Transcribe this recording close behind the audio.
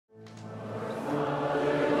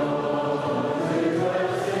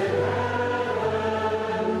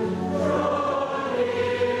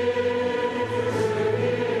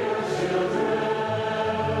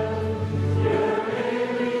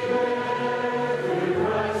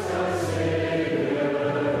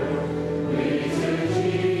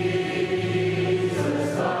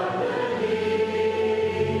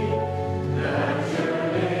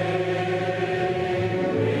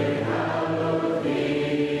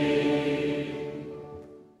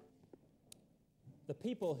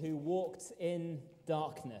people who walked in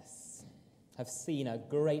darkness have seen a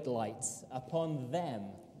great light. Upon them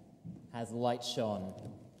has light shone.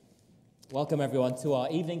 Welcome, everyone, to our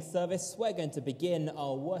evening service. We're going to begin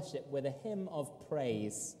our worship with a hymn of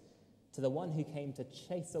praise to the one who came to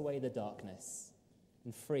chase away the darkness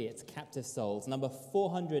and free its captive souls. Number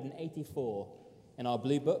 484 in our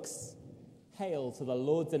blue books. Hail to the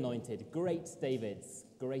Lord's anointed, great David's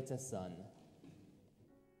greater son.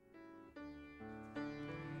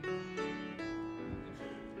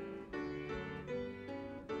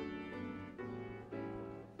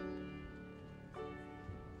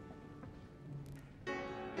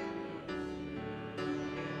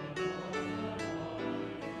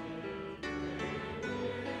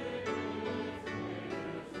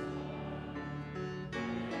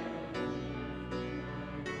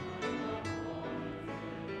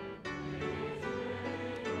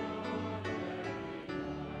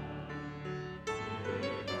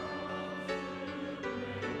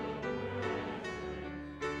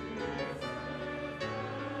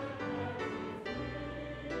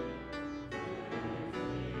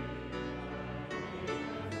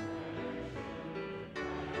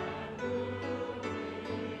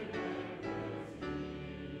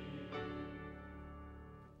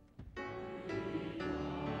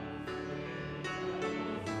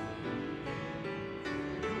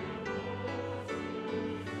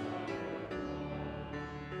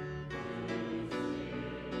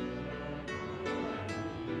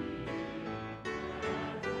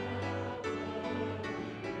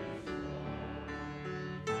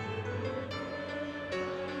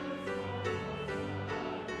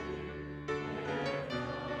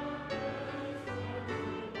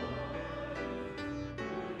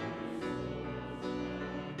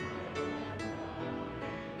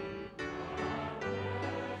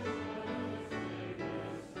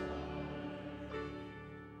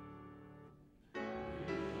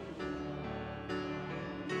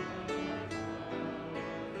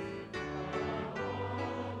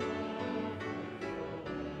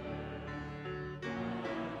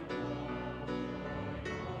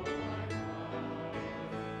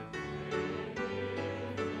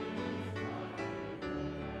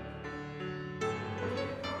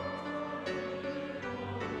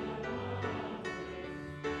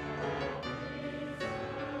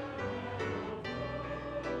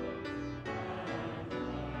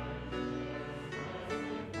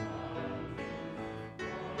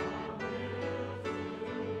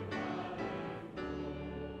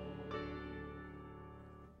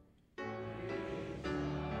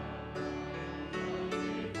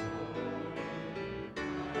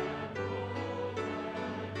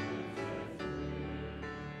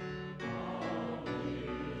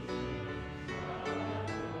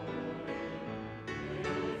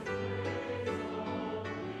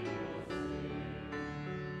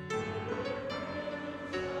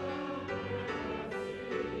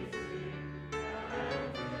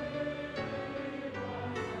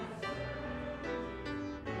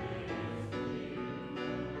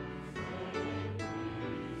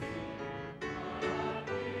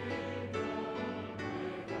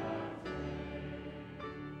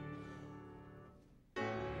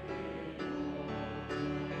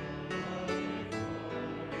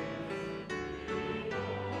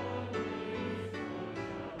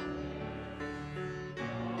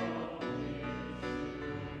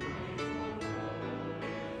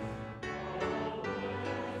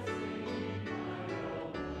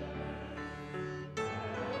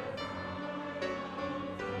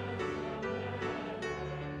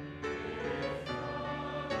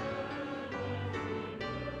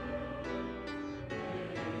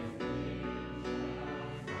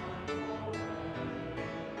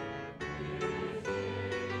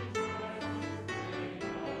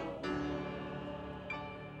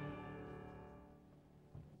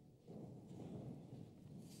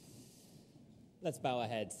 Let's bow our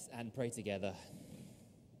heads and pray together.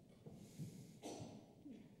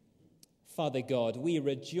 Father God, we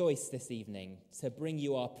rejoice this evening to bring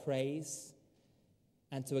you our praise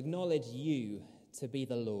and to acknowledge you to be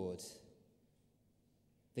the Lord,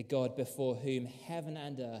 the God before whom heaven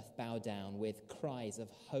and earth bow down with cries of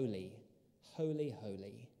holy, holy,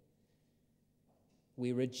 holy.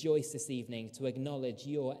 We rejoice this evening to acknowledge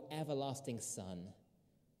your everlasting Son,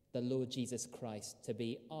 the Lord Jesus Christ, to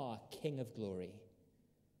be our King of glory,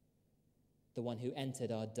 the one who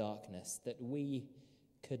entered our darkness, that we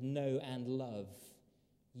could know and love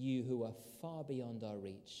you who are far beyond our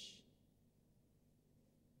reach.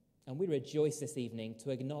 And we rejoice this evening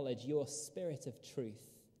to acknowledge your Spirit of truth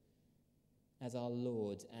as our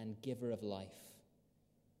Lord and giver of life.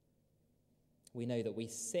 We know that we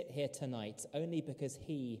sit here tonight only because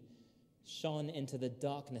he shone into the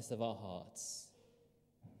darkness of our hearts.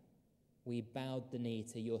 We bowed the knee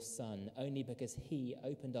to your Son only because he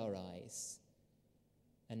opened our eyes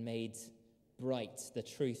and made bright the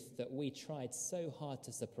truth that we tried so hard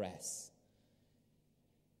to suppress.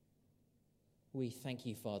 We thank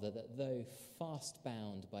you, Father, that though fast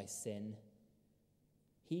bound by sin,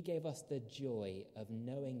 he gave us the joy of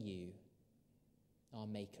knowing you, our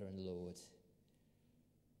Maker and Lord.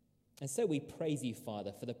 And so we praise you,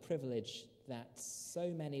 Father, for the privilege that so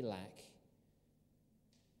many lack,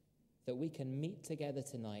 that we can meet together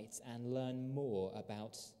tonight and learn more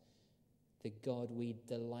about the God we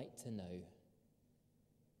delight to know.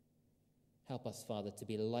 Help us, Father, to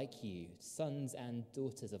be like you, sons and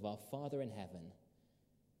daughters of our Father in heaven,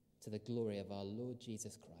 to the glory of our Lord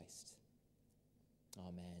Jesus Christ.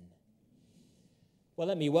 Amen. Well,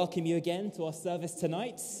 let me welcome you again to our service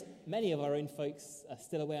tonight. Many of our own folks are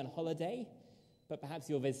still away on holiday, but perhaps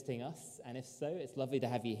you're visiting us, and if so, it's lovely to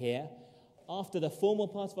have you here. After the formal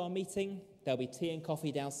part of our meeting, there'll be tea and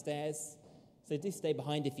coffee downstairs, so do stay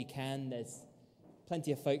behind if you can. There's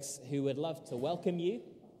plenty of folks who would love to welcome you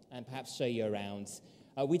and perhaps show you around.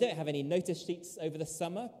 We don't have any notice sheets over the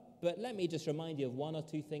summer, but let me just remind you of one or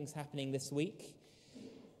two things happening this week.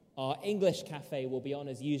 Our English cafe will be on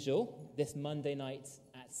as usual this Monday night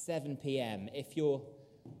at 7 p.m. If you're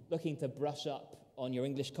looking to brush up on your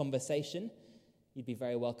English conversation, you'd be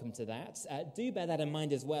very welcome to that. Do bear that in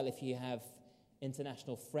mind as well if you have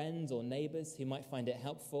international friends or neighbours who might find it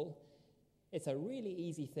helpful. It's a really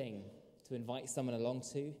easy thing to invite someone along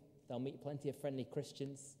to. They'll meet plenty of friendly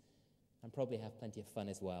Christians and probably have plenty of fun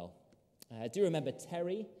as well. Do remember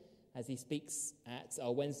Terry as he speaks at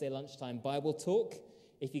our Wednesday lunchtime Bible talk.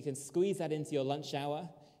 If you can squeeze that into your lunch hour,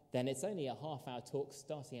 then it's only a half-hour talk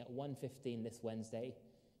starting at 1:15 this Wednesday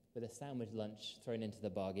with a sandwich lunch thrown into the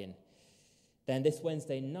bargain. Then this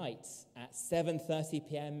Wednesday night at 7:30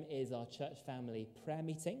 p.m. is our church family prayer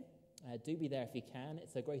meeting. Do be there if you can.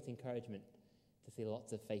 It's a great encouragement to see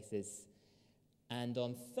lots of faces. And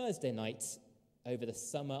on Thursday night, over the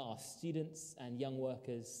summer, our students and young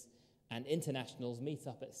workers and internationals meet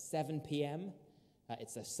up at 7 p.m.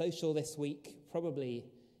 It's a social this week, probably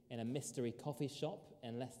in a mystery coffee shop,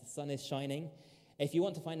 unless the sun is shining. If you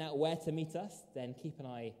want to find out where to meet us, then keep an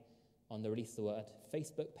eye on the Release the Word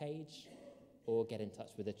Facebook page or get in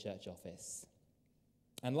touch with the church office.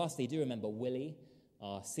 And lastly, do remember Willie,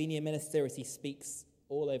 our senior minister, as he speaks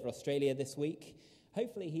all over Australia this week.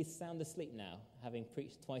 Hopefully he's sound asleep now, having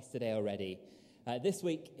preached twice today already. This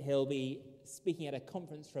week he'll be speaking at a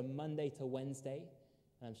conference from Monday to Wednesday,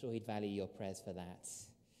 and I'm sure he'd value your prayers for that.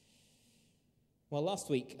 Well, last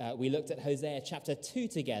week we looked at Hosea chapter 2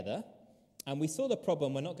 together, and we saw the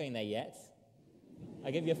problem. We're not going there yet.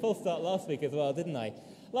 I gave you a full start last week as well, didn't I?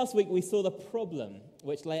 Last week we saw the problem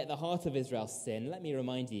which lay at the heart of Israel's sin. Let me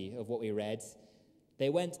remind you of what we read. They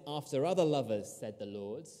went after other lovers, said the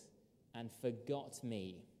Lord, and forgot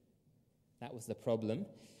me. That was the problem.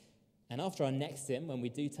 And after our next hymn, when we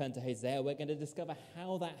do turn to Hosea, we're going to discover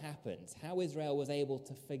how that happened, how Israel was able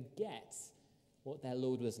to forget what their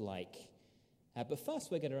Lord was like. But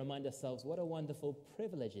first, we're going to remind ourselves what a wonderful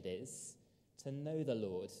privilege it is to know the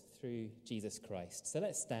Lord through Jesus Christ. So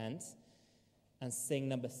let's stand and sing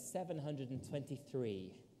number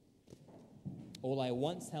 723. All I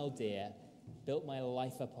once held dear, built my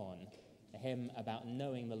life upon, a hymn about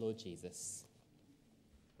knowing the Lord Jesus.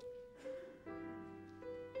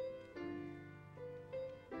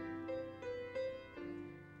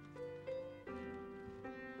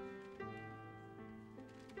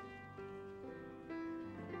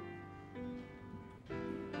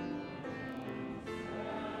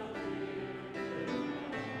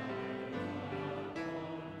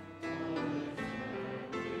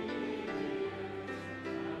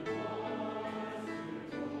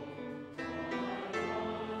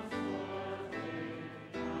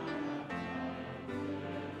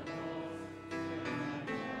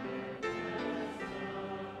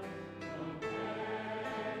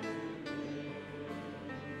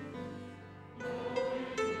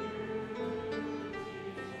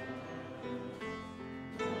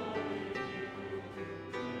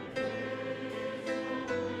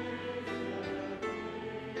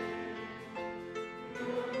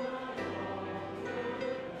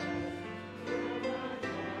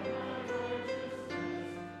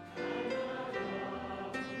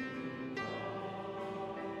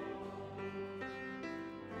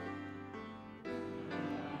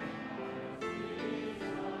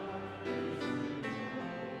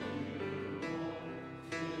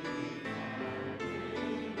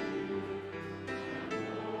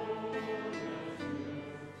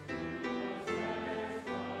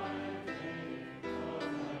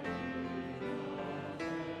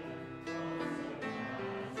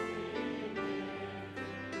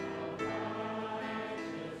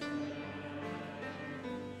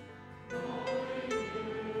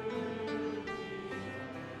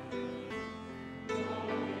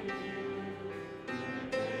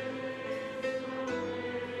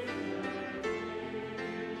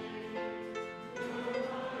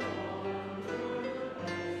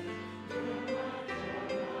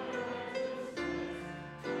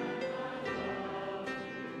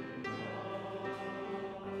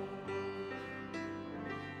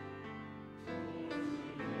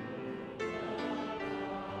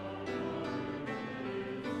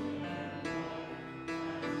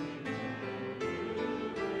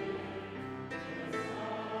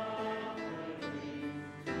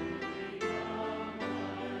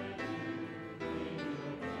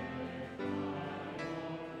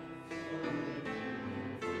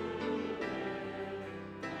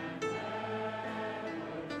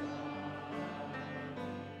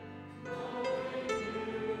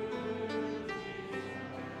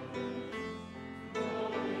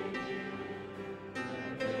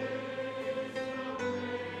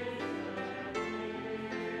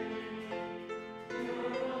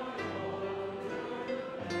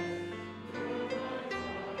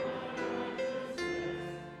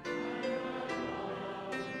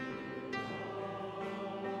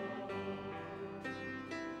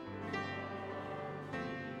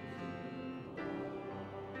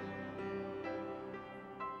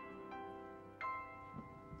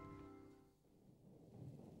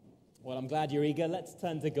 Well, I'm glad you're eager. Let's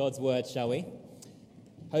turn to God's word, shall we?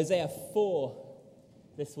 Hosea 4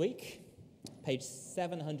 this week, page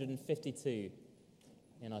 752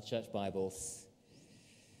 in our church Bibles.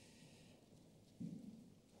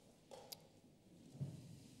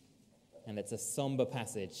 And it's a somber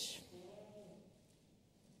passage.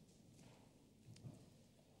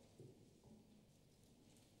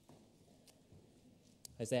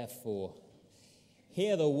 Hosea 4.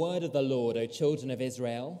 Hear the word of the Lord, O children of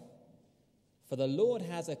Israel. For the Lord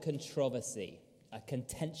has a controversy, a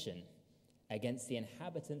contention against the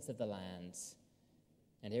inhabitants of the land.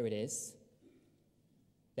 And here it is.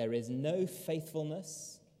 There is no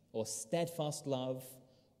faithfulness or steadfast love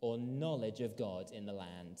or knowledge of God in the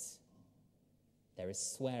land. There is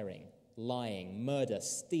swearing, lying, murder,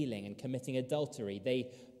 stealing, and committing adultery.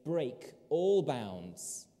 They break all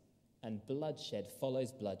bounds, and bloodshed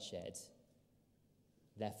follows bloodshed.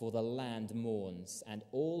 Therefore the land mourns, and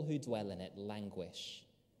all who dwell in it languish,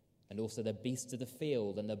 and also the beasts of the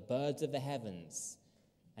field, and the birds of the heavens,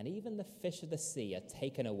 and even the fish of the sea are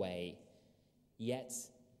taken away. Yet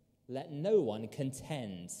let no one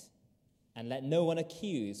contend, and let no one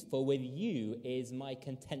accuse, for with you is my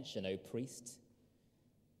contention, O priest.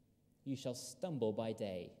 You shall stumble by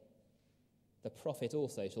day. The prophet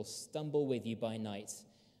also shall stumble with you by night,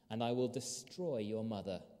 and I will destroy your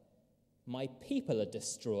mother. My people are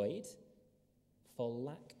destroyed for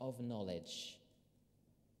lack of knowledge.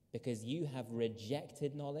 Because you have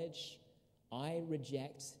rejected knowledge, I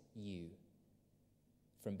reject you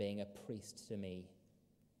from being a priest to me.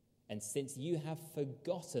 And since you have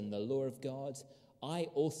forgotten the law of God, I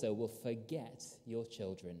also will forget your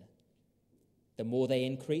children. The more they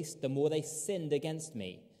increased, the more they sinned against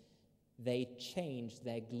me. They changed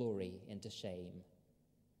their glory into shame.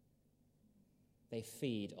 They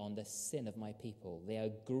feed on the sin of my people. They are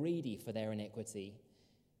greedy for their iniquity.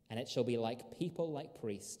 And it shall be like people, like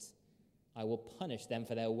priests. I will punish them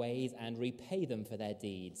for their ways and repay them for their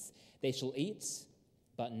deeds. They shall eat,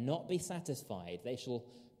 but not be satisfied. They shall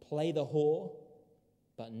play the whore,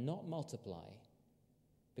 but not multiply,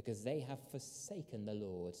 because they have forsaken the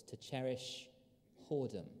Lord to cherish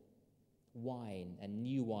whoredom, wine and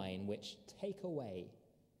new wine, which take away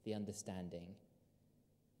the understanding.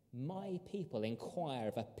 My people inquire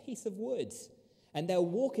of a piece of wood, and their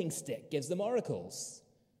walking stick gives them oracles.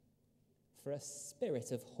 For a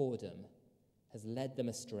spirit of whoredom has led them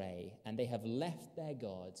astray, and they have left their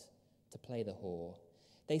God to play the whore.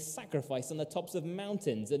 They sacrifice on the tops of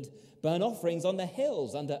mountains and burn offerings on the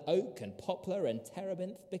hills under oak and poplar and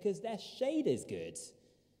terebinth, because their shade is good.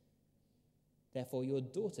 Therefore your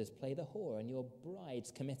daughters play the whore, and your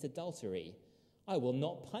brides commit adultery. I will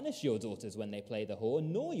not punish your daughters when they play the whore,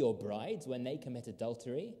 nor your brides when they commit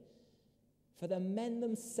adultery. For the men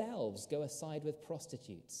themselves go aside with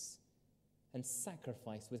prostitutes and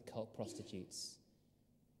sacrifice with cult prostitutes.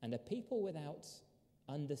 And a people without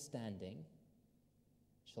understanding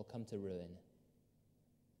shall come to ruin.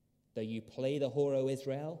 Though you play the whore, O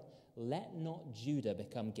Israel, let not Judah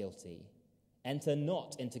become guilty. Enter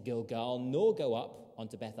not into Gilgal, nor go up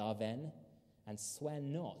onto Beth Aven, and swear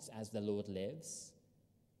not as the Lord lives.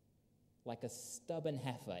 Like a stubborn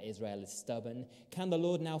heifer, Israel is stubborn. Can the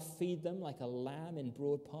Lord now feed them like a lamb in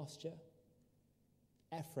broad pasture?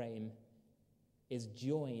 Ephraim is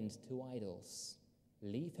joined to idols.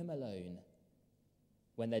 Leave him alone.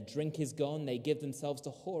 When their drink is gone, they give themselves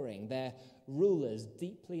to whoring. Their rulers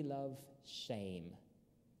deeply love shame.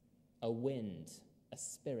 A wind, a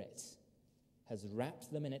spirit, has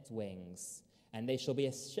wrapped them in its wings, and they shall be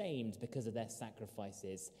ashamed because of their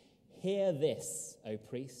sacrifices. Hear this, O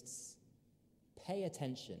priests. Pay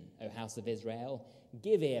attention, O house of Israel.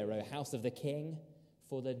 Give ear, O house of the king,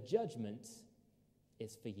 for the judgment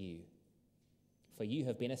is for you. For you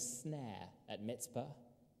have been a snare at Mizpah,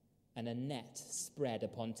 and a net spread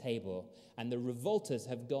upon Tabor, and the revolters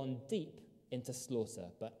have gone deep into slaughter,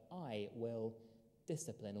 but I will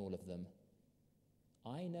discipline all of them.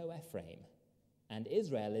 I know Ephraim, and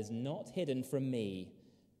Israel is not hidden from me.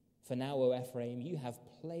 For now, O Ephraim, you have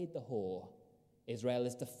played the whore. Israel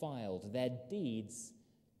is defiled. Their deeds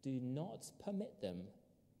do not permit them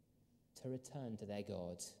to return to their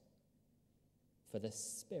God. For the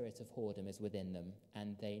spirit of whoredom is within them,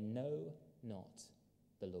 and they know not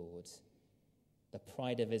the Lord. The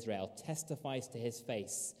pride of Israel testifies to his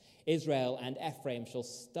face. Israel and Ephraim shall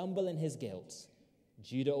stumble in his guilt.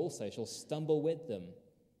 Judah also shall stumble with them.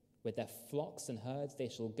 With their flocks and herds they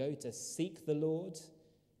shall go to seek the Lord,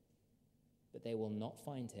 but they will not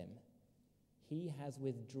find him. He has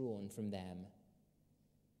withdrawn from them.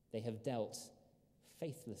 They have dealt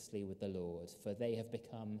faithlessly with the Lord, for they have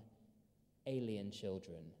become alien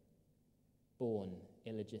children born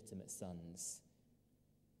illegitimate sons.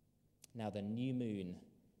 Now the new moon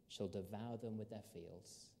shall devour them with their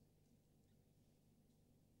fields.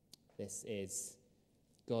 This is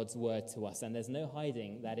God's word to us, and there's no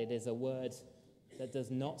hiding that it is a word that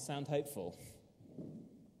does not sound hopeful.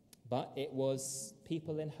 But it was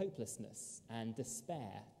people in hopelessness and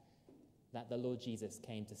despair that the Lord Jesus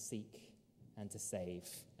came to seek and to save.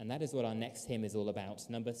 And that is what our next hymn is all about.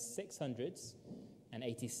 Number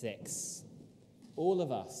 686. All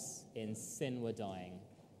of us in sin were dying.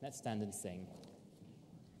 Let's stand and sing.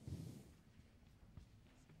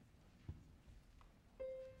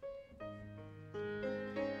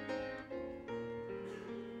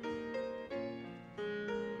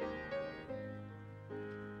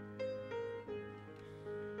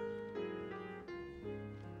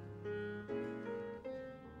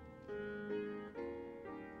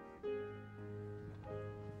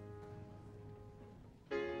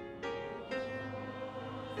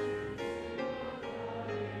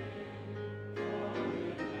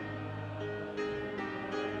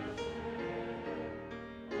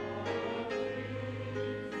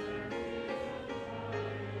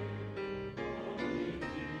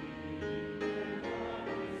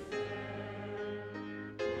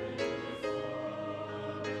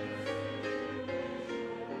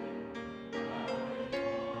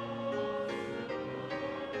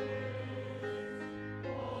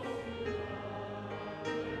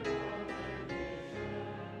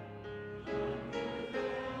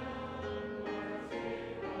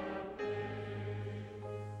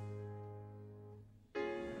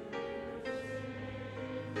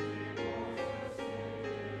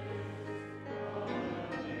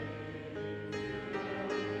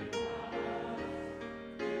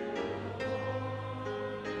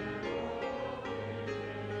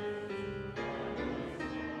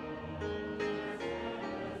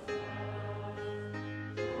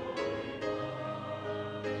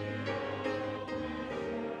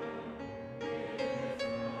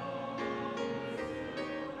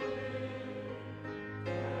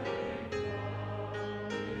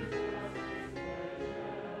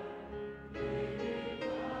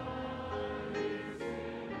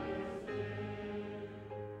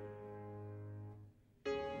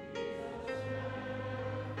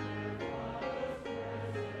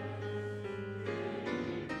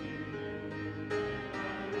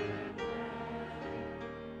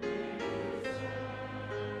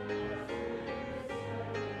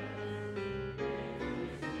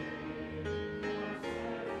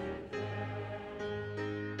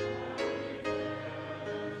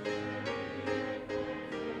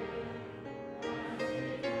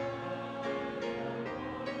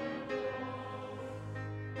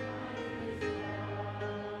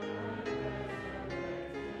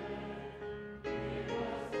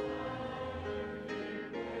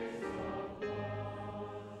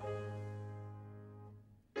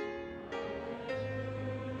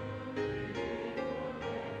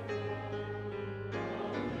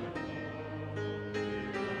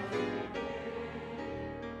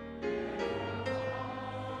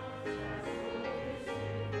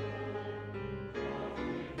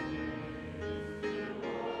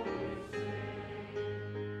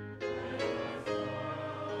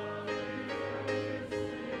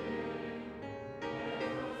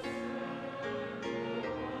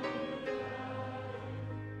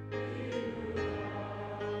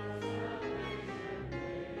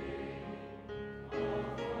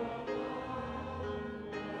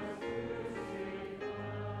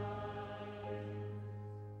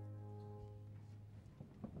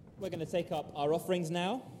 We're going to take up our offerings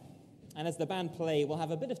now, and as the band play, we'll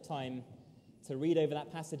have a bit of time to read over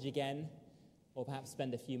that passage again, or perhaps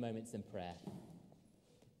spend a few moments in prayer.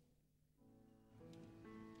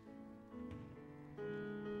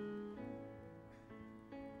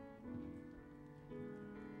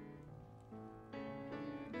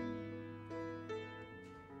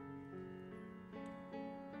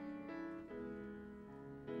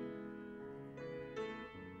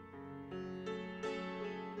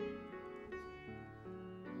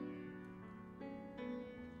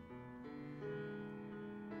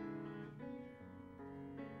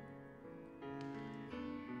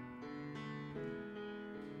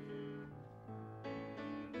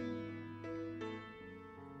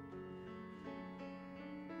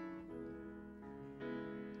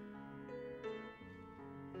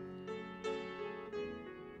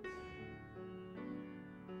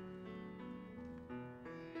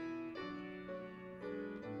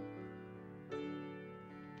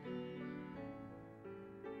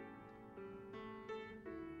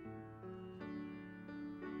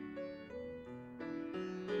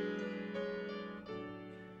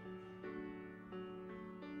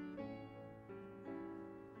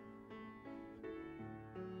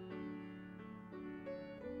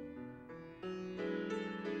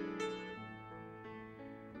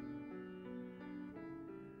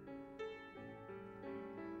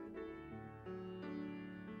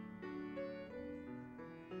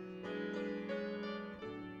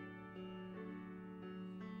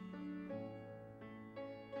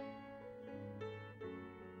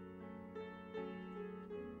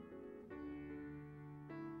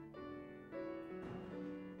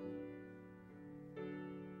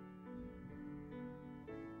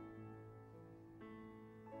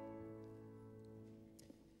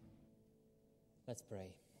 Let's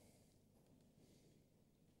pray.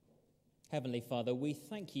 Heavenly Father, we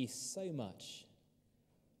thank you so much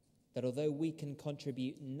that although we can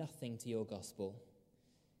contribute nothing to your gospel,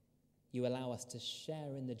 you allow us to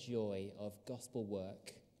share in the joy of gospel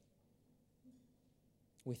work.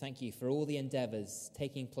 We thank you for all the endeavours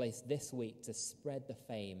taking place this week to spread the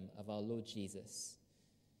fame of our Lord Jesus.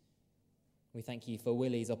 We thank you for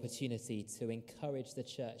Willie's opportunity to encourage the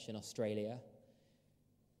church in Australia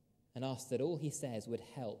and ask that all he says would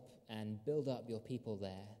help and build up your people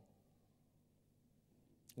there.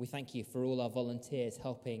 We thank you for all our volunteers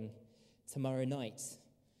helping tomorrow night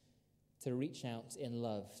to reach out in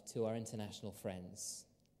love to our international friends.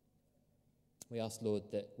 We ask, Lord,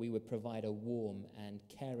 that we would provide a warm and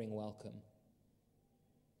caring welcome.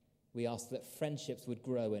 We ask that friendships would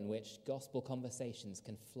grow in which gospel conversations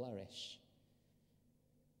can flourish.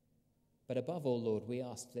 But above all, Lord, we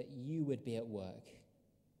ask that you would be at work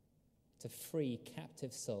to free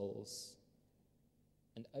captive souls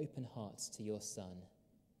and open hearts to your Son.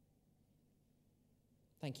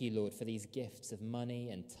 Thank you, Lord, for these gifts of money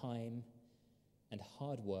and time and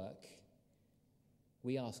hard work.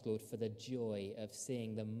 We ask, Lord, for the joy of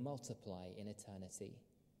seeing them multiply in eternity.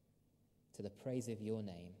 To the praise of your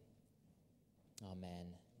name. Amen.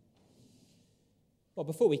 Well,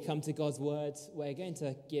 before we come to God's word, we're going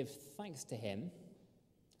to give thanks to him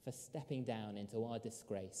for stepping down into our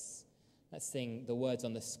disgrace. Let's sing the words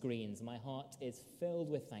on the screens. My heart is filled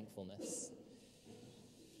with thankfulness.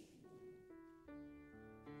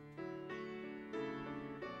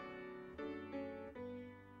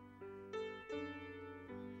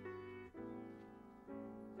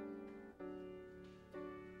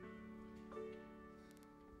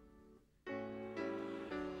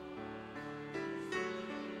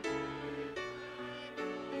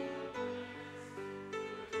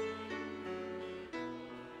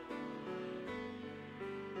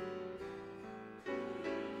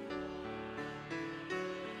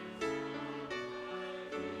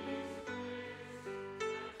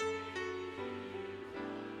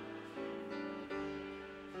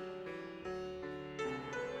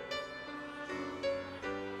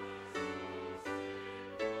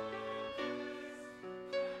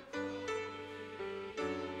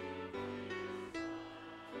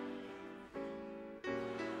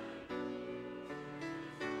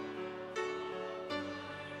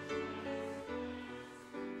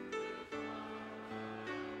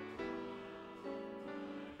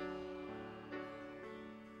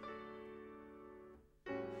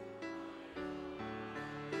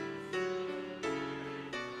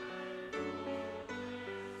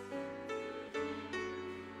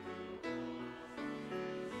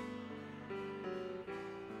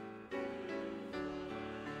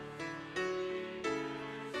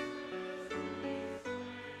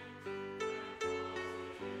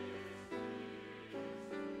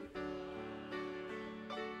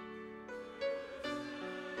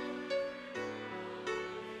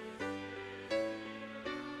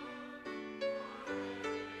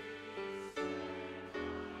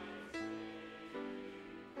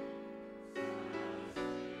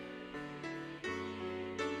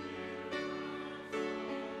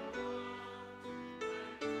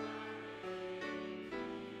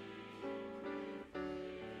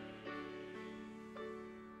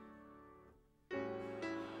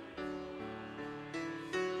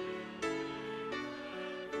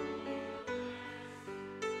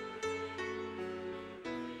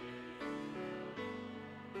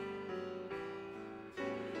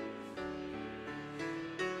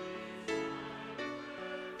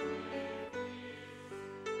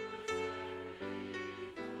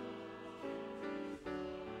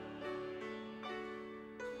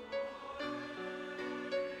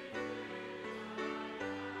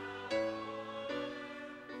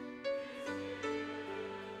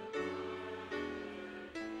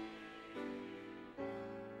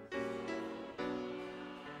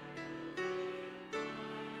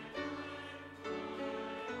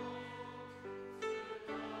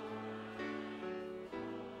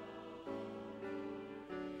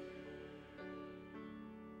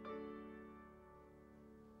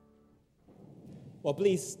 Well,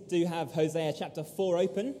 please do have Hosea chapter 4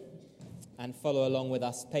 open and follow along with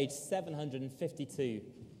us, page 752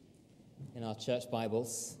 in our church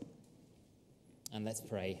Bibles. And let's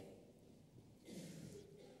pray.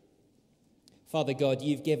 Father God,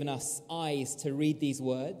 you've given us eyes to read these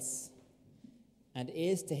words and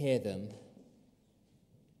ears to hear them.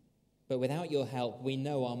 But without your help, we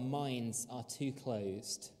know our minds are too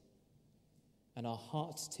closed and our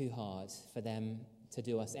hearts too hard for them to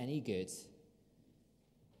do us any good.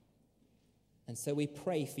 And so we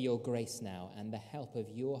pray for your grace now and the help of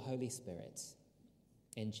your Holy Spirit.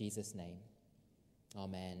 In Jesus' name,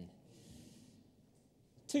 amen.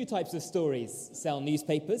 Two types of stories sell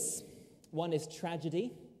newspapers. One is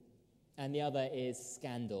tragedy, and the other is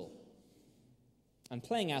scandal. And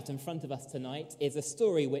playing out in front of us tonight is a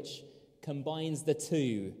story which combines the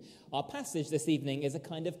two. Our passage this evening is a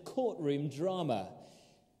kind of courtroom drama.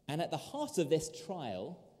 And at the heart of this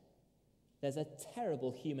trial, there's a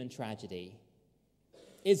terrible human tragedy.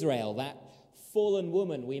 Israel, that fallen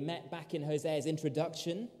woman we met back in Hosea's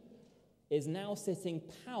introduction, is now sitting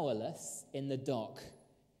powerless in the dock.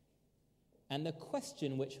 And the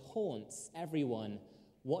question which haunts everyone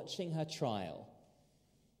watching her trial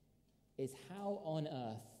is, how on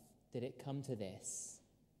earth did it come to this?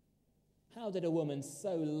 How did a woman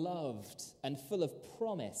so loved and full of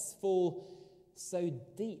promise fall so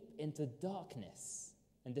deep into darkness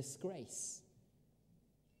and disgrace?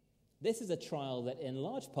 This is a trial that in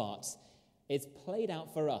large part is played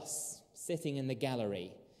out for us sitting in the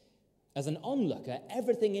gallery. As an onlooker,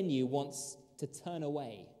 everything in you wants to turn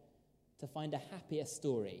away, to find a happier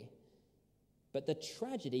story. But the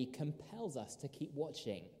tragedy compels us to keep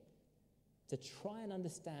watching, to try and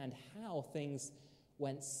understand how things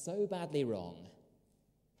went so badly wrong.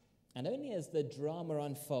 And only as the drama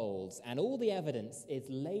unfolds and all the evidence is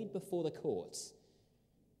laid before the court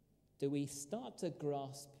do we start to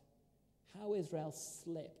grasp how Israel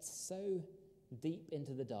slipped so deep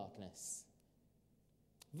into the darkness.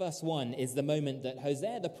 Verse 1 is the moment that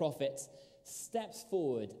Hosea the prophet steps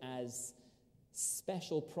forward as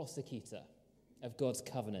special prosecutor of God's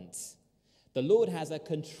covenant. The Lord has a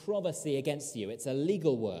controversy against you. It's a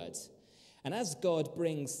legal word. And as God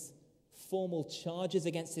brings formal charges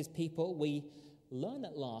against his people, we learn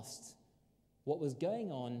at last what was going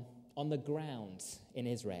on the ground in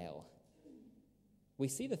Israel. We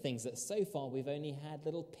see the things that so far we've only had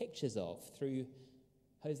little pictures of through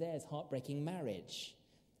Hosea's heartbreaking marriage.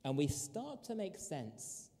 And we start to make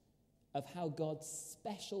sense of how God's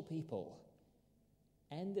special people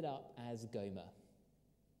ended up as Gomer,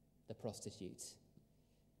 the prostitute.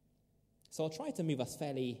 So I'll try to move us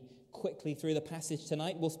fairly quickly through the passage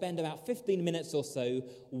tonight. We'll spend about 15 minutes or so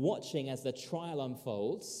watching as the trial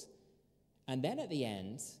unfolds. And then at the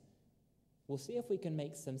end, we'll see if we can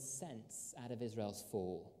make some sense out of Israel's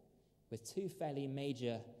fall, with two fairly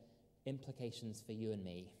major implications for you and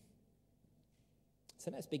me.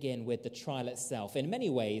 So let's begin with the trial itself. In many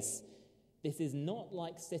ways, this is not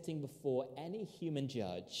like sitting before any human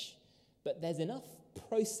judge, but there's enough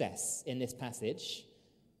process in this passage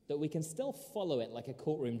that we can still follow it like a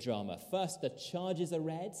courtroom drama. First, the charges are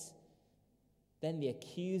read, then the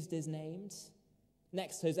accused is named.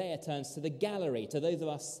 Next, Hosea turns to the gallery, to those of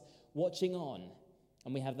us watching on,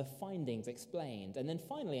 and we have the findings explained. And then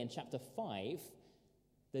finally, in chapter 5,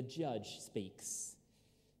 the judge speaks.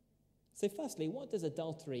 So firstly, what does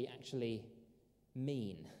adultery actually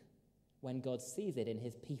mean when God sees it in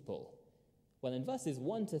his people? Well, in verses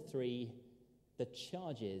 1 to 3, the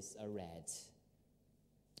charges are read.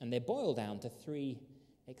 And they boil down to three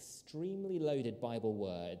extremely loaded Bible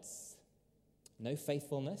words: no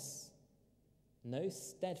faithfulness, no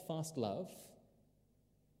steadfast love,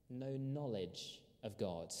 no knowledge of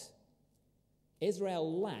God.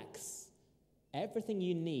 Israel lacks everything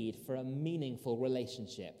you need for a meaningful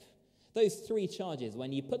relationship. Those three charges,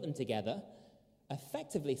 when you put them together,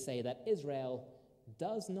 effectively say that Israel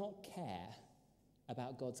does not care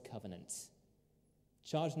about God's covenant.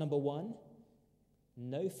 Charge number 1,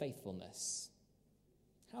 no faithfulness.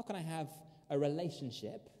 How can I have a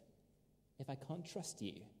relationship if I can't trust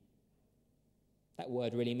you? That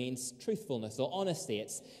word really means truthfulness or honesty.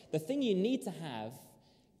 It's the thing you need to have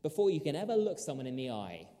before you can ever look someone in the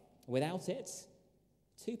eye. Without it,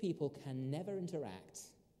 two people can never interact.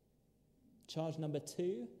 Charge number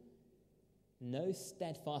 2, no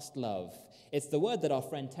steadfast love. It's the word that our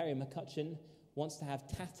friend Terry McCutcheon wants to have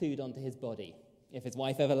tattooed onto his body, if his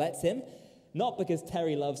wife ever lets him. Not because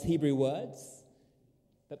Terry loves Hebrew words,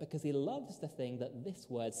 but because he loves the thing that this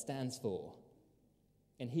word stands for.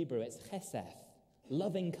 In Hebrew, it's chesed,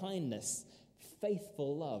 loving kindness,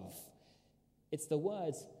 faithful love. It's the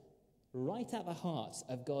words right at the heart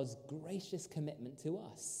of God's gracious commitment to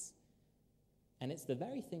us. And it's the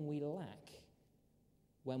very thing we lack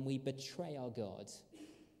when we betray our God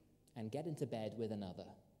and get into bed with another.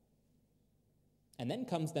 And then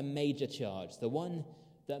comes the major charge, the one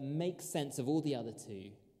that makes sense of all the other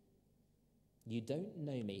two. You don't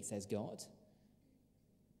know me, says God.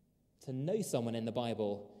 To know someone in the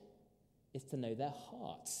Bible is to know their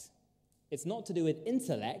heart. It's not to do with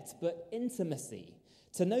intellect, but intimacy.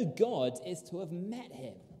 To know God is to have met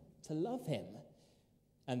him, to love him.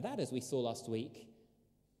 And that, as we saw last week,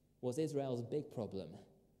 was Israel's big problem.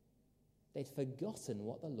 They'd forgotten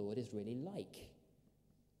what the Lord is really like.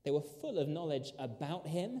 They were full of knowledge about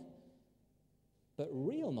him, but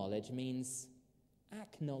real knowledge means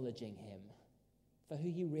acknowledging him for who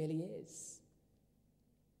he really is.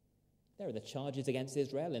 There are the charges against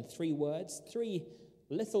Israel in 3 words, 3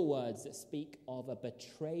 little words that speak of a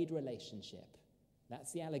betrayed relationship.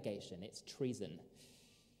 That's the allegation. It's treason.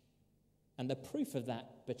 And the proof of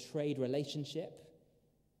that betrayed relationship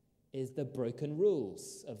is the broken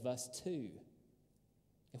rules of verse 2.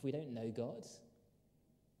 If we don't know God,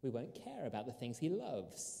 we won't care about the things he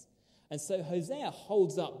loves. And so Hosea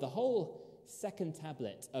holds up the whole second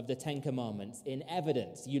tablet of the 10 Commandments in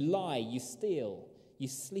evidence. You lie, you steal, you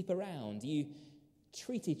sleep around, you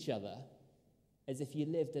treat each other as if you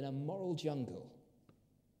lived in a moral jungle.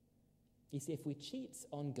 You see, if we cheat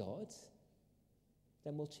on God,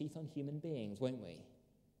 then we'll cheat on human beings, won't we?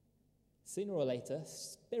 Sooner or later,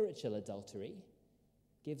 spiritual adultery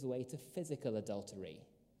gives way to physical adultery.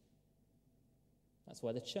 That's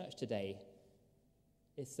why the church today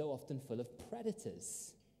is so often full of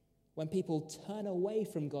predators. When people turn away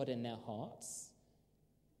from God in their hearts,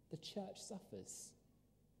 the church suffers.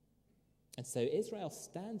 And so Israel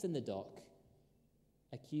stands in the dock,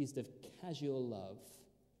 accused of casual love.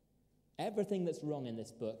 Everything that's wrong in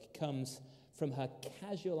this book comes from her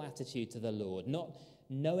casual attitude to the Lord, not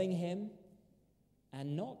knowing him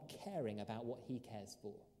and not caring about what he cares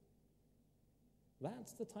for.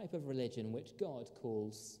 That's the type of religion which God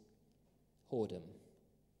calls whoredom.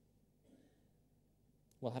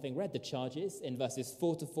 Well, having read the charges in verses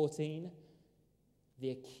 4 to 14,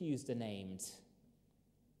 the accused are named.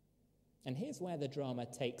 And here's where the drama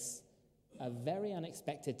takes a very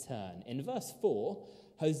unexpected turn. In verse 4,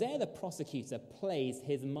 Hosea the prosecutor plays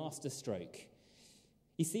his masterstroke.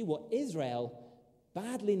 You see, what Israel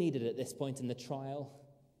badly needed at this point in the trial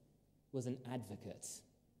was an advocate,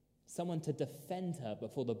 someone to defend her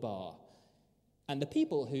before the bar. And the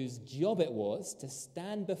people whose job it was to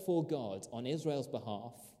stand before God on Israel's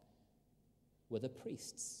behalf were the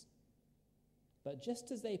priests. But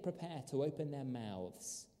just as they prepare to open their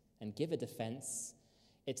mouths and give a defense,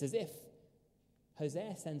 it's as if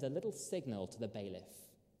Hosea sends a little signal to the bailiff,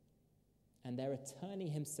 and their attorney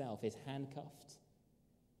himself is handcuffed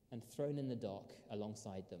and thrown in the dock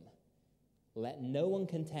alongside them. Let no one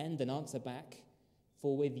contend and answer back,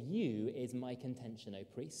 for with you is my contention, O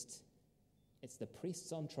priest. It's the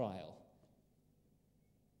priests on trial.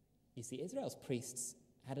 You see, Israel's priests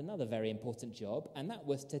had another very important job, and that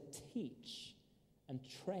was to teach and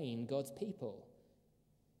train God's people.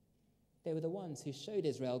 They were the ones who showed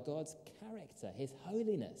Israel God's character, his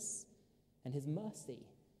holiness, and his mercy.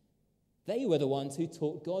 They were the ones who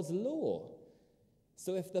taught God's law.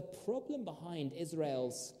 So if the problem behind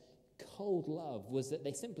Israel's cold love was that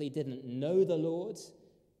they simply didn't know the Lord,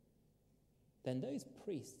 then those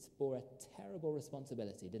priests bore a terrible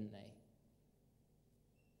responsibility, didn't they?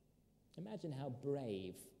 Imagine how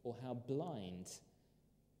brave or how blind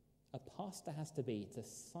a pastor has to be to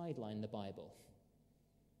sideline the Bible.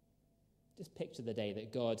 Just picture the day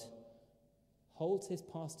that God holds his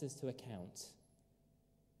pastors to account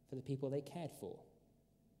for the people they cared for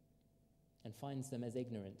and finds them as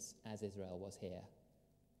ignorant as Israel was here.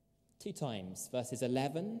 2 times, verses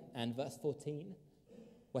 11 and verse 14,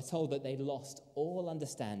 we're told that they lost all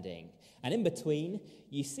understanding. And in between,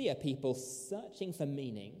 you see a people searching for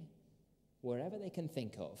meaning wherever they can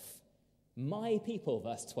think of. My people,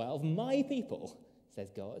 verse 12, my people, says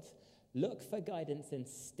God, look for guidance in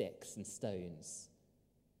sticks and stones.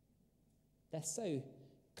 They're so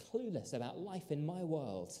clueless about life in my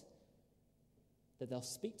world that they'll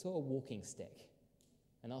speak to a walking stick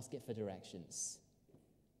and ask it for directions.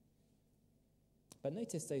 But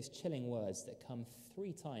notice those chilling words that come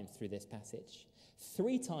 3 times through this passage.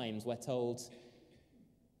 3 times we're told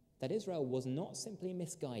that Israel was not simply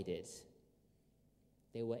misguided,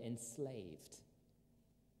 they were enslaved.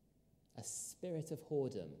 A spirit of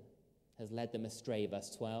whoredom has led them astray,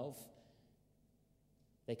 verse 12.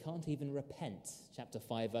 They can't even repent, chapter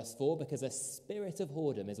 5, verse 4, because a spirit of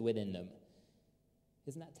whoredom is within them.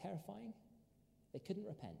 Isn't that terrifying? They couldn't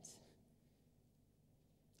repent.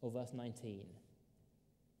 Or verse 19.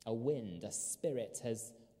 A wind, a spirit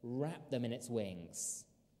has wrapped them in its wings,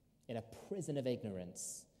 in a prison of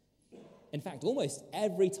ignorance. In fact, almost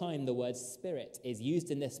every time the word spirit is used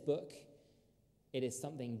in this book, it is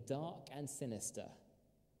something dark and sinister.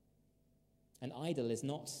 An idol is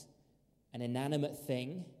not an inanimate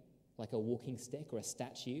thing like a walking stick or a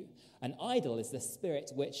statue. An idol is the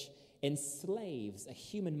spirit which enslaves a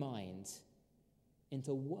human mind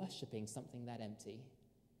into worshipping something that empty.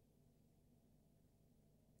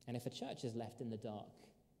 And if a church is left in the dark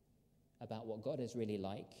about what God is really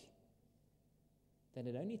like, then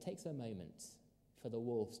it only takes a moment for the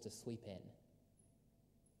wolves to sweep in.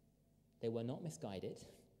 They were not misguided.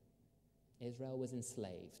 Israel was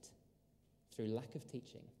enslaved through lack of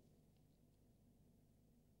teaching.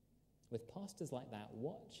 With pastors like that,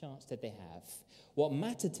 what chance did they have? What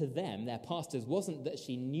mattered to them, their pastors, wasn't that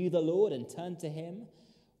she knew the Lord and turned to him.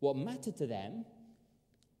 What mattered to them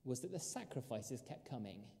was that the sacrifices kept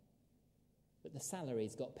coming, that the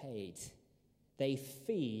salaries got paid. They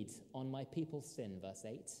feed on my people's sin, verse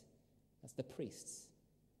 8. That's the priests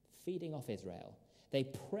feeding off Israel. They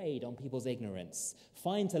preyed on people's ignorance.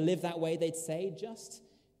 Fine to live that way, they'd say, just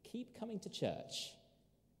keep coming to church.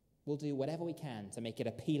 We'll do whatever we can to make it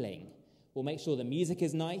appealing. We'll make sure the music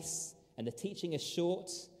is nice and the teaching is short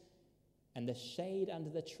and the shade under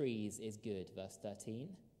the trees is good, verse 13.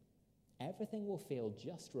 Everything will feel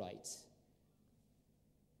just right.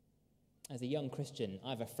 As a young Christian,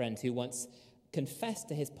 I have a friend who once confessed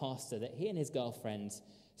to his pastor that he and his girlfriend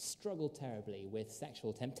struggled terribly with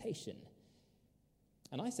sexual temptation.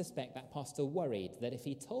 And I suspect that pastor worried that if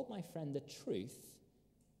he told my friend the truth,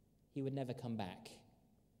 he would never come back.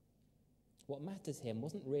 What mattered to him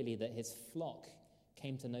wasn't really that his flock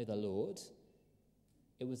came to know the Lord.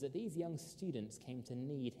 It was that these young students came to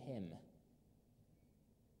need him.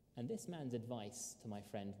 And this man's advice to my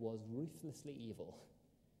friend was ruthlessly evil.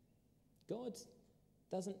 God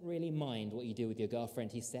doesn't really mind what you do with your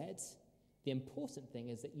girlfriend, he said. The important thing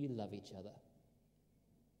is that you love each other.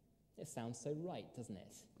 It sounds so right, doesn't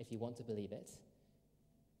it, if you want to believe it?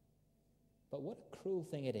 But what a cruel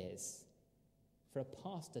thing it is for a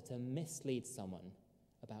pastor to mislead someone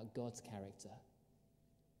about God's character.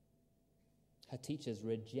 Her teachers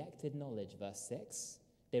rejected knowledge, verse 6.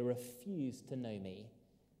 They refused to know me.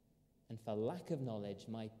 And for lack of knowledge,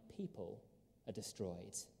 my people are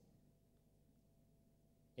destroyed.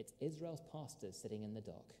 It's Israel's pastors sitting in the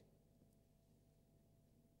dock.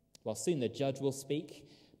 Well, soon the judge will speak,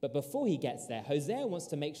 but before he gets there, Hosea wants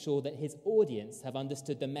to make sure that his audience have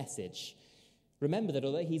understood the message. Remember that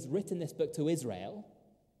although he's written this book to Israel,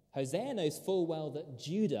 Hosea knows full well that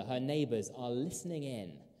Judah, her neighbors, are listening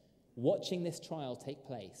in, watching this trial take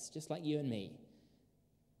place, just like you and me.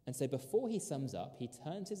 And so before he sums up, he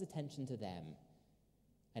turns his attention to them.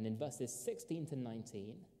 And in verses 16 to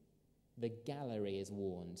 19, the gallery is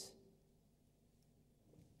warned.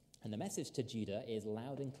 And the message to Judah is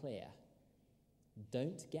loud and clear.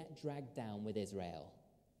 Don't get dragged down with Israel.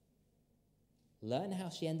 Learn how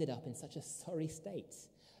she ended up in such a sorry state.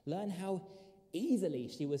 Learn how easily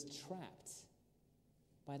she was trapped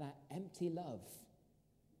by that empty love.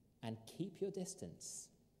 And keep your distance.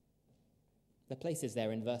 The places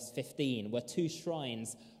there in verse 15 were two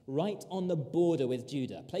shrines right on the border with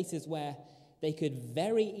Judah, places where they could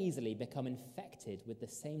very easily become infected with the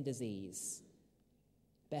same disease.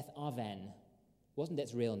 Beth Aven wasn't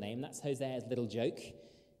its real name. That's Hosea's little joke.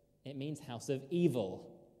 It means house of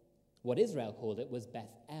evil. What Israel called it was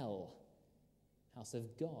Beth El, house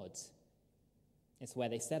of God. It's where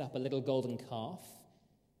they set up a little golden calf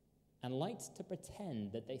and liked to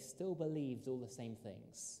pretend that they still believed all the same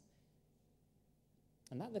things.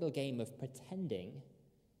 And that little game of pretending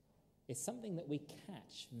is something that we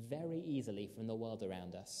catch very easily from the world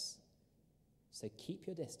around us. So keep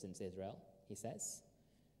your distance, Israel, he says.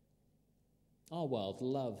 Our world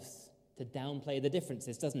loves to downplay the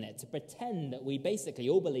differences, doesn't it? To pretend that we basically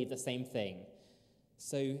all believe the same thing.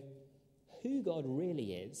 So who God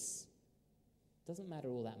really is doesn't matter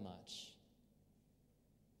all that much.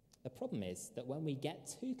 The problem is that when we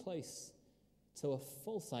get too close to a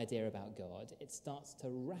false idea about God, it starts to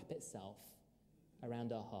wrap itself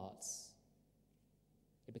around our hearts.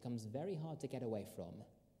 It becomes very hard to get away from.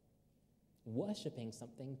 Worshipping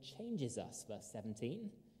something changes us, verse 17.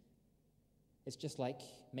 It's just like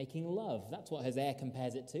making love. That's what Hosea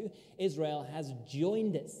compares it to. Israel has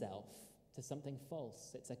joined itself to something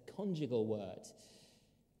false. It's a conjugal word.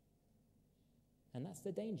 And that's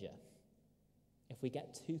the danger if we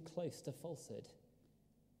get too close to falsehood.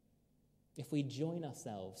 If we join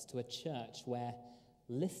ourselves to a church where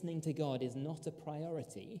listening to God is not a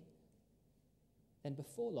priority, then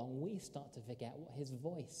before long we start to forget what his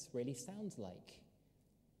voice really sounds like.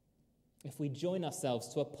 If we join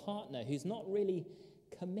ourselves to a partner who's not really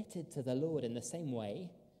committed to the Lord in the same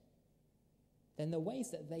way, then the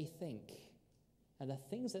ways that they think and the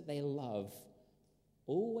things that they love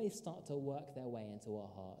always start to work their way into our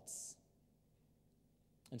hearts.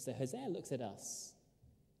 And so Hosea looks at us,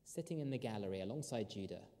 sitting in the gallery alongside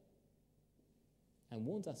Judah, and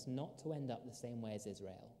warns us not to end up the same way as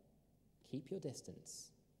Israel. Keep your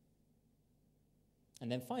distance.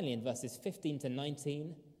 And then finally, in verses 15 to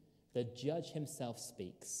 19, the judge himself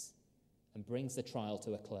speaks and brings the trial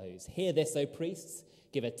to a close. Hear this, O priests,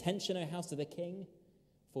 give attention, O house of the king,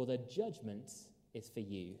 for the judgment is for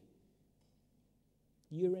you.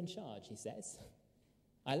 You're in charge, he says.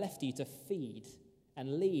 I left you to feed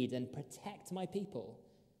and lead and protect my people.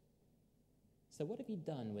 So what have you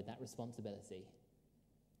done with that responsibility?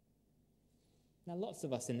 Now, lots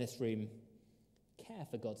of us in this room care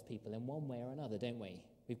for God's people in one way or another, don't we?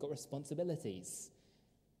 We've got responsibilities.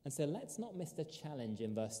 And so let's not miss the challenge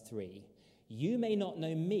in verse 3. You may not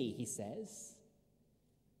know me, he says,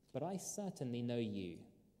 but I certainly know you.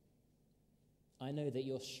 I know that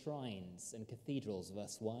your shrines and cathedrals,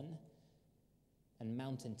 verse 1, and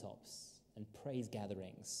mountaintops and praise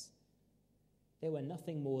gatherings, they were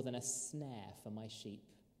nothing more than a snare for my sheep.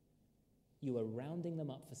 You were rounding them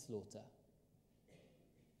up for slaughter.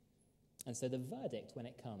 And so the verdict, when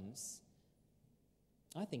it comes,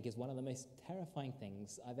 I think is one of the most terrifying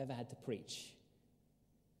things I've ever had to preach.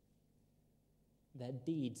 Their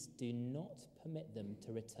deeds do not permit them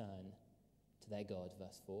to return to their God,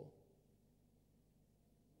 verse 4.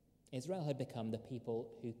 Israel had become the people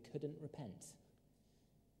who couldn't repent,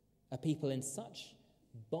 a people in such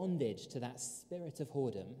bondage to that spirit of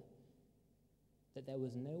whoredom that there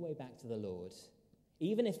was no way back to the Lord.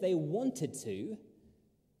 Even if they wanted to,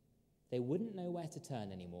 they wouldn't know where to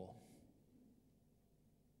turn anymore.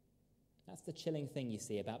 That's the chilling thing, you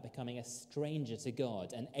see, about becoming a stranger to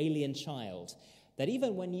God, an alien child, that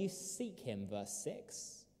even when you seek him, verse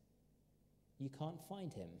 6, you can't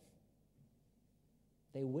find him.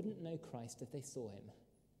 They wouldn't know Christ if they saw him.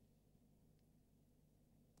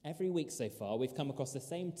 Every week so far, we've come across the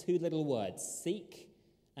same two little words, seek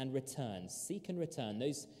and return. Seek and return.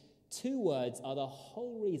 Those two words are the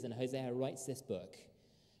whole reason Hosea writes this book.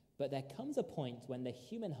 But there comes a point when the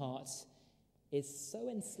human heart is so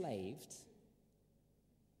enslaved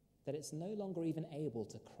that it's no longer even able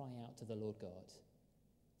to cry out to the Lord God.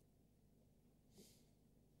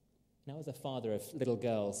 Now, as a father of little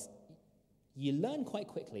girls, you learn quite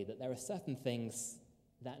quickly that there are certain things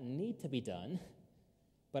that need to be done,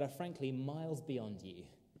 but are frankly miles beyond you.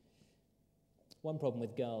 One problem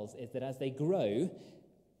with girls is that as they grow,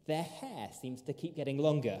 their hair seems to keep getting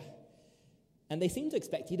longer, and they seem to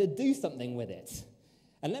expect you to do something with it.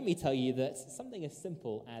 And let me tell you that something as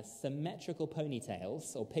simple as symmetrical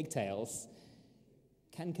ponytails or pigtails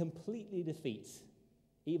can completely defeat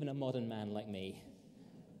even a modern man like me.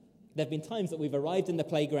 There have been times that we've arrived in the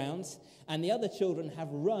playground and the other children have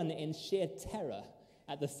run in sheer terror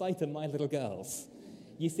at the sight of my little girls.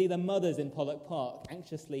 You see the mothers in Pollock Park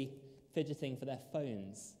anxiously fidgeting for their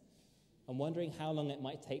phones and wondering how long it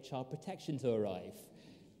might take child protection to arrive.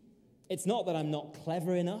 It's not that I'm not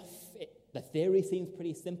clever enough. The theory seems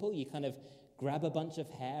pretty simple. You kind of grab a bunch of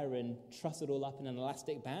hair and truss it all up in an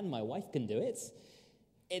elastic band. My wife can do it.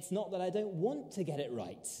 It's not that I don't want to get it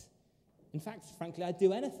right. In fact, frankly, I'd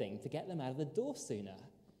do anything to get them out of the door sooner.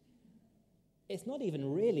 It's not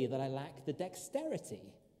even really that I lack the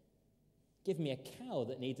dexterity. Give me a cow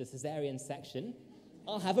that needs a cesarean section,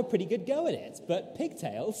 I'll have a pretty good go at it. But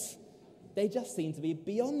pigtails, they just seem to be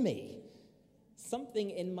beyond me. Something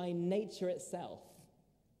in my nature itself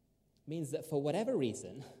means that for whatever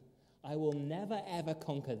reason, I will never ever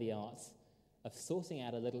conquer the art of sorting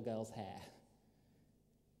out a little girl's hair.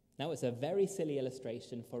 Now, it's a very silly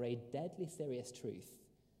illustration for a deadly serious truth.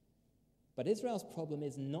 But Israel's problem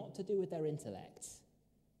is not to do with their intellect.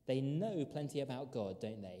 They know plenty about God,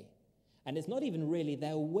 don't they? And it's not even really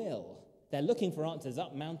their will. They're looking for answers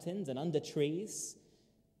up mountains and under trees.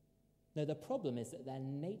 No, the problem is that their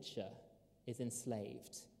nature is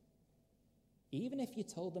enslaved. Even if you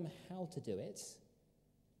told them how to do it,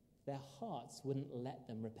 their hearts wouldn't let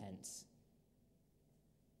them repent.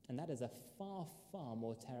 And that is a far, far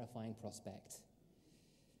more terrifying prospect.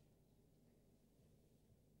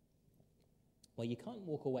 Well, you can't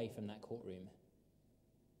walk away from that courtroom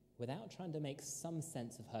without trying to make some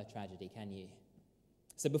sense of her tragedy, can you?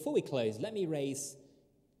 So before we close, let me raise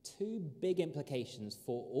two big implications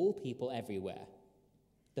for all people everywhere.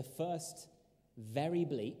 The first, very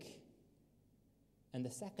bleak, and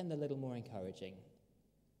the second, a little more encouraging.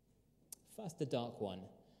 First, the dark one.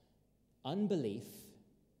 Unbelief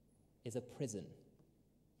is a prison.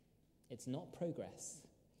 It's not progress.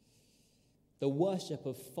 The worship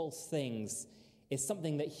of false things is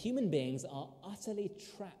something that human beings are utterly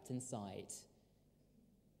trapped inside.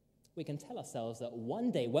 We can tell ourselves that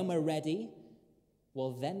one day when we're ready,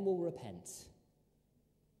 well, then we'll repent.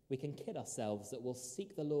 We can kid ourselves that we'll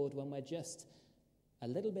seek the Lord when we're just a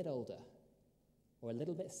little bit older, or a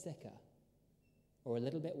little bit sicker, or a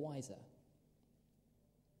little bit wiser.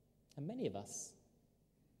 And many of us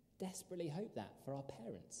desperately hope that for our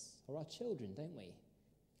parents or our children, don't we?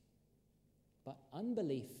 But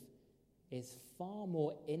unbelief is far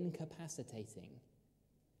more incapacitating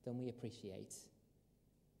than we appreciate.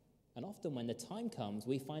 And often when the time comes,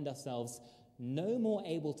 we find ourselves no more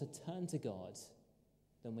able to turn to God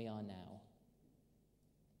than we are now.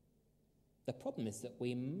 The problem is that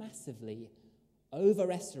we massively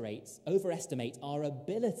overestimate our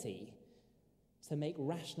ability to make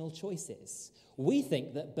rational choices. We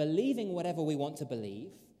think that believing whatever we want to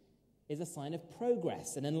believe is a sign of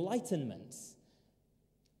progress and enlightenment.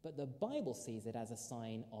 But the Bible sees it as a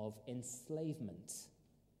sign of enslavement.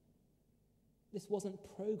 This wasn't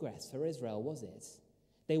progress for Israel, was it?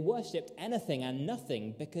 They worshipped anything and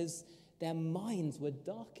nothing because their minds were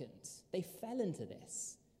darkened. They fell into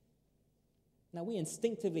this. Now, we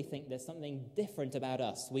instinctively think there's something different about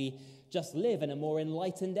us. We just live in a more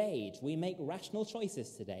enlightened age. We make rational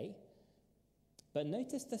choices today. But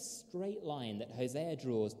notice the straight line that Hosea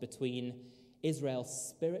draws between Israel's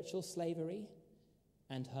spiritual slavery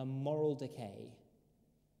and her moral decay.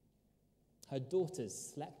 Her daughters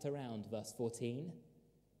slept around, verse 14,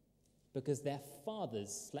 because their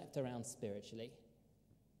fathers slept around spiritually.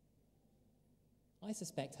 I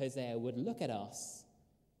suspect Hosea would look at us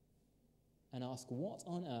and ask, what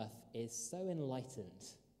on earth is so enlightened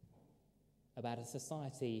about a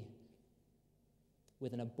society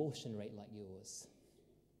with an abortion rate like yours?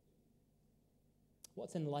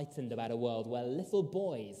 What's enlightened about a world where little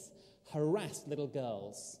boys harass little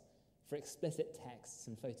girls for explicit texts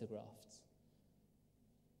and photographs?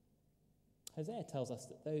 Hosea tells us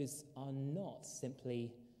that those are not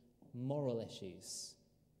simply moral issues.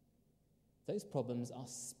 Those problems are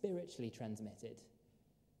spiritually transmitted.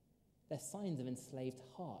 They're signs of enslaved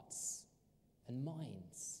hearts and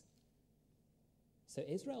minds. So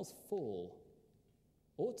Israel's fall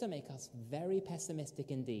ought to make us very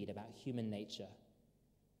pessimistic indeed about human nature.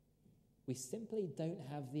 We simply don't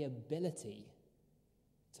have the ability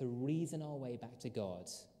to reason our way back to God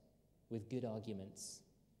with good arguments.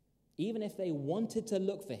 Even if they wanted to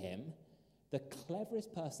look for him, the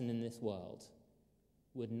cleverest person in this world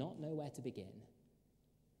would not know where to begin.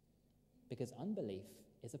 Because unbelief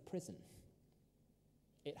is a prison.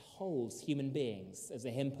 It holds human beings, as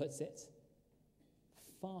the hymn puts it,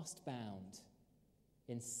 fast bound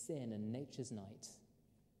in sin and nature's night.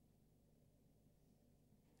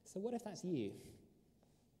 So what if that's you?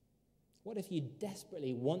 What if you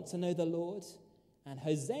desperately want to know the Lord, and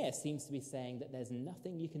Hosea seems to be saying that there's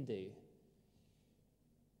nothing you can do?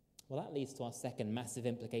 Well, that leads to our second massive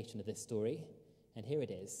implication of this story, and here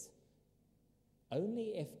it is. Only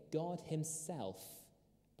if God himself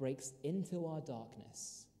breaks into our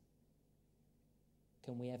darkness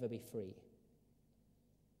can we ever be free.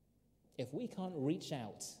 If we can't reach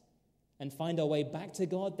out and find our way back to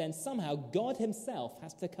God, then somehow God himself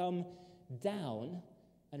has to come down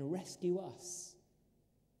and rescue us.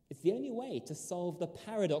 It's the only way to solve the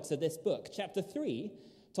paradox of this book. Chapter 3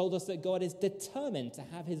 told us that God is determined to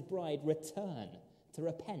have his bride return, to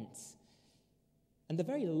repent. And the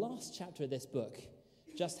very last chapter of this book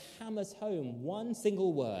just hammers home one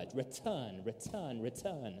single word: return, return,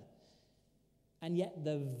 return. And yet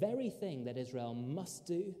the very thing that Israel must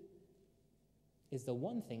do is the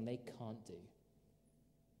one thing they can't do.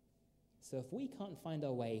 So if we can't find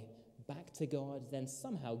our way back to God, then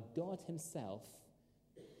somehow God himself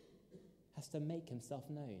has to make himself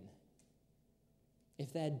known.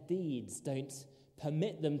 If their deeds don't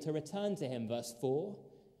permit them to return to him, verse 4,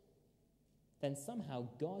 then somehow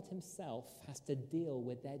God himself has to deal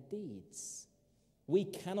with their deeds. We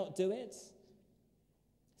cannot do it,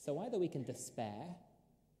 so either we can despair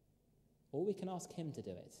or we can ask him to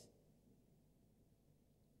do it.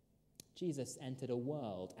 Jesus entered a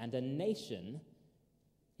world and a nation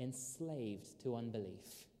enslaved to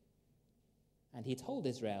unbelief. And he told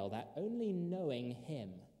Israel that only knowing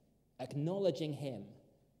him, acknowledging him,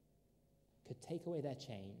 could take away their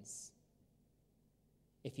chains.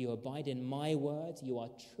 If you abide in my word, you are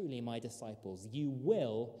truly my disciples. You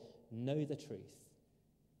will know the truth,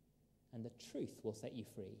 and the truth will set you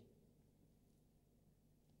free.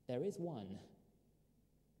 There is one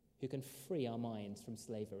who can free our minds from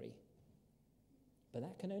slavery, but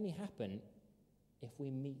that can only happen if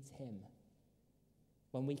we meet him,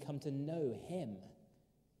 when we come to know him.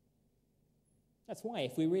 That's why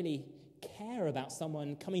if we really care about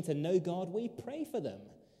someone coming to know God, we pray for them.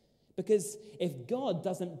 Because if God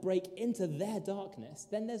doesn't break into their darkness,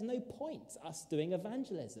 then there's no point us doing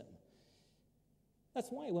evangelism. That's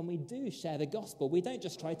why when we do share the gospel, we don't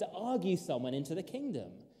just try to argue someone into the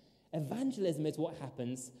kingdom. Evangelism is what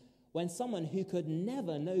happens when someone who could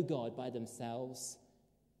never know God by themselves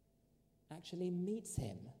actually meets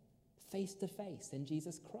him face to face in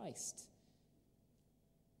Jesus Christ.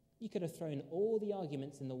 You could have thrown all the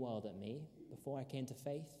arguments in the world at me before I came to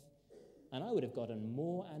faith, and I would have gotten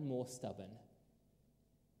more and more stubborn.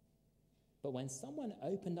 But when someone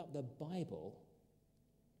opened up the Bible,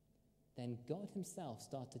 then God himself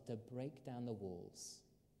started to break down the walls.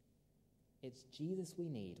 It's Jesus we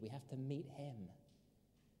need. We have to meet him.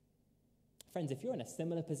 Friends, if you're in a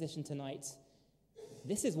similar position tonight,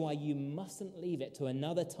 this is why you mustn't leave it to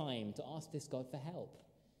another time to ask this God for help.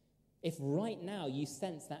 If right now you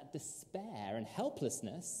sense that despair and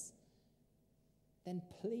helplessness, then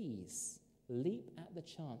please leap at the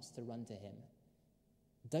chance to run to him.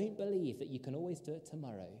 Don't believe that you can always do it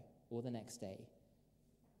tomorrow or the next day.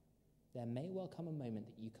 There may well come a moment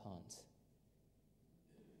that you can't.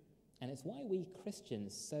 And it's why we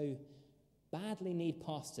Christians so badly need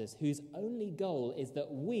pastors whose only goal is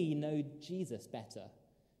that we know Jesus better.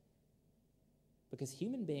 Because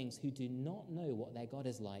human beings who do not know what their God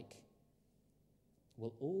is like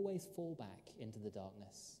will always fall back into the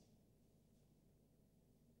darkness.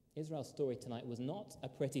 Israel's story tonight was not a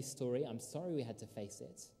pretty story. I'm sorry we had to face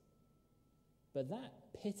it. But that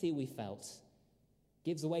pity we felt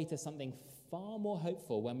gives way to something far more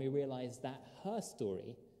hopeful when we realize that her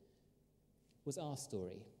story was our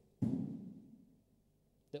story.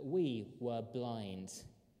 That we were blind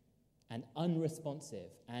and unresponsive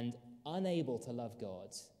and unable to love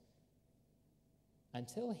God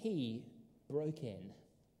until he broke in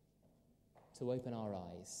to open our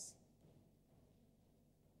eyes.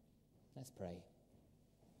 Let's pray.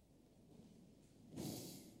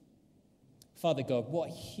 Father God, what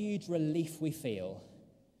huge relief we feel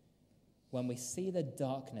when we see the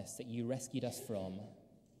darkness that you rescued us from,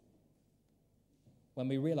 when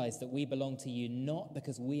we realize that we belong to you not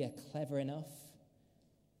because we are clever enough,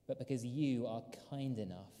 but because you are kind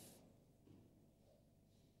enough.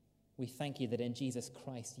 We thank you that in Jesus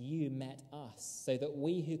Christ you met us so that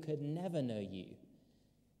we who could never know you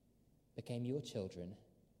became your children.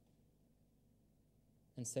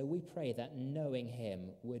 And so we pray that knowing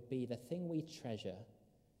him would be the thing we treasure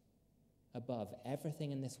above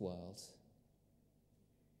everything in this world.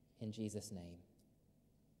 In Jesus' name,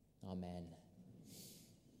 amen.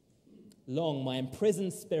 Long my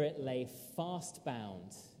imprisoned spirit lay fast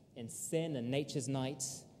bound in sin and nature's night.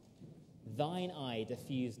 Thine eye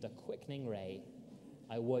diffused a quickening ray.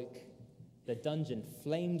 I woke, the dungeon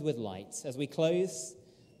flamed with light. As we close,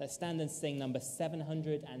 let's stand and sing number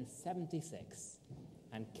 776.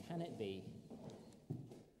 And can it be?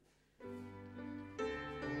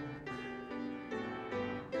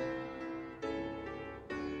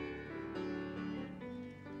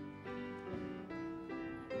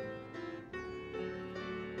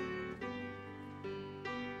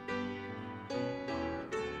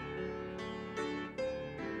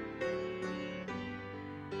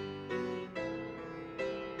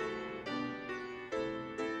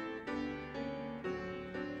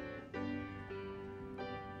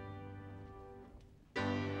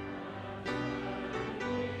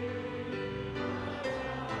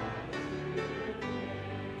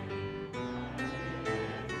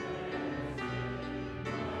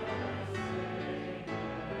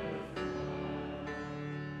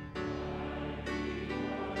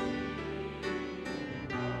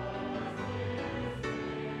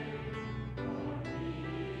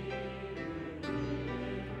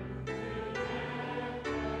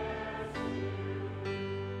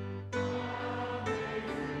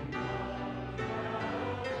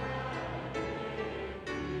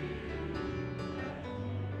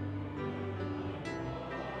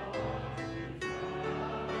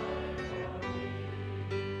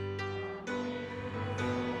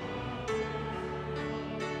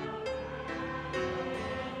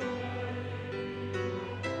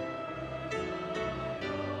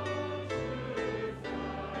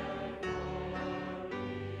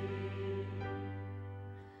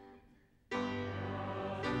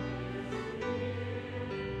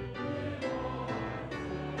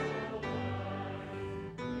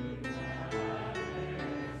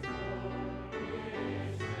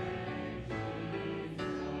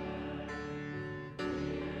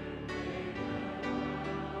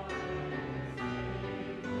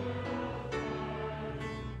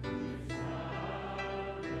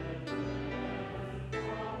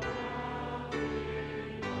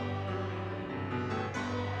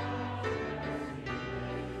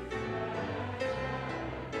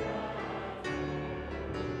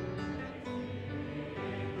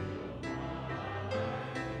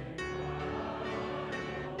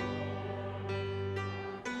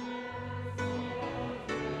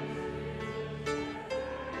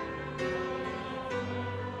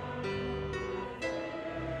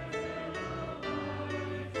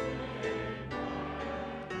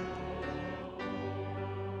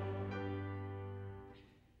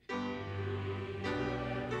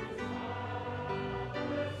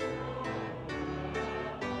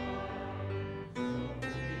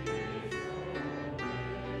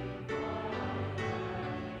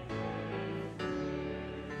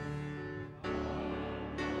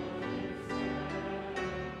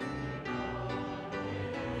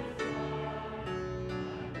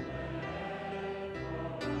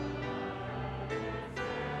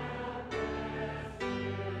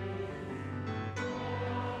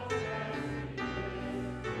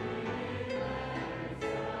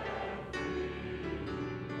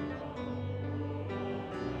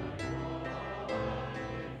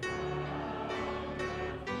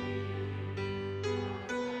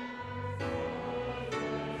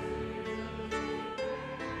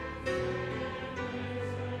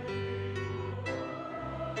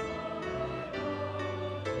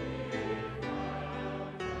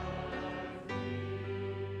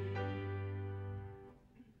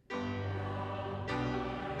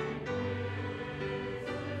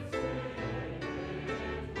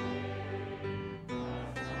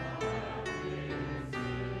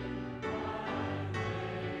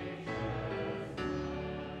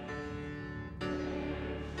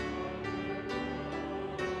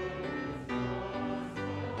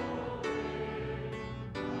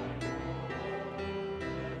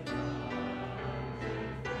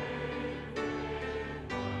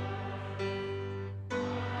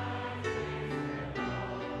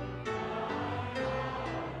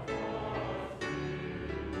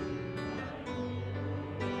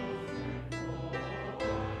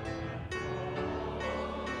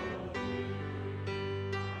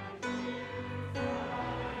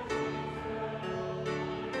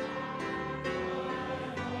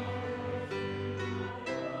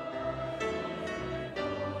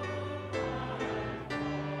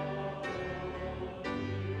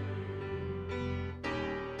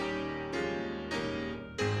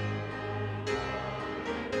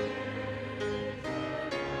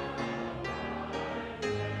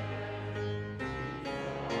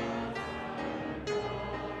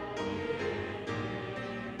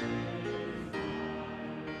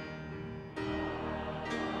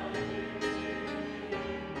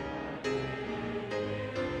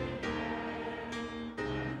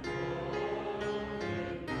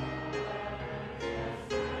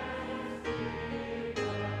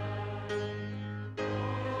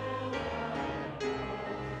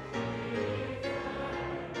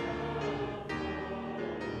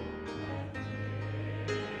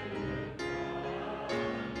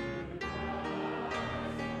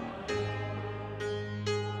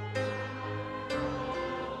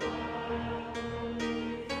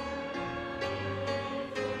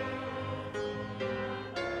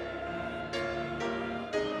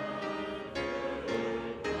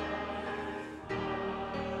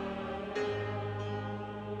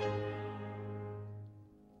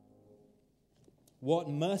 What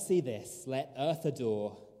mercy this! Let earth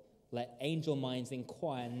adore, let angel minds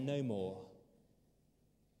inquire no more.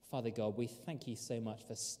 Father God, we thank you so much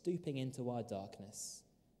for stooping into our darkness,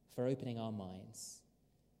 for opening our minds.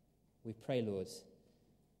 We pray, Lord,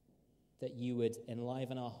 that you would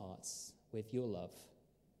enliven our hearts with your love.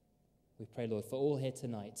 We pray, Lord, for all here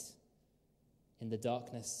tonight in the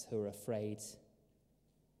darkness who are afraid.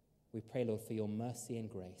 We pray, Lord, for your mercy and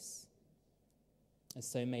grace. And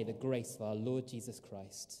so may the grace of our Lord Jesus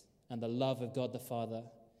Christ and the love of God the Father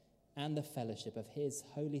and the fellowship of his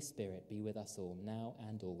Holy Spirit be with us all, now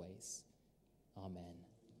and always.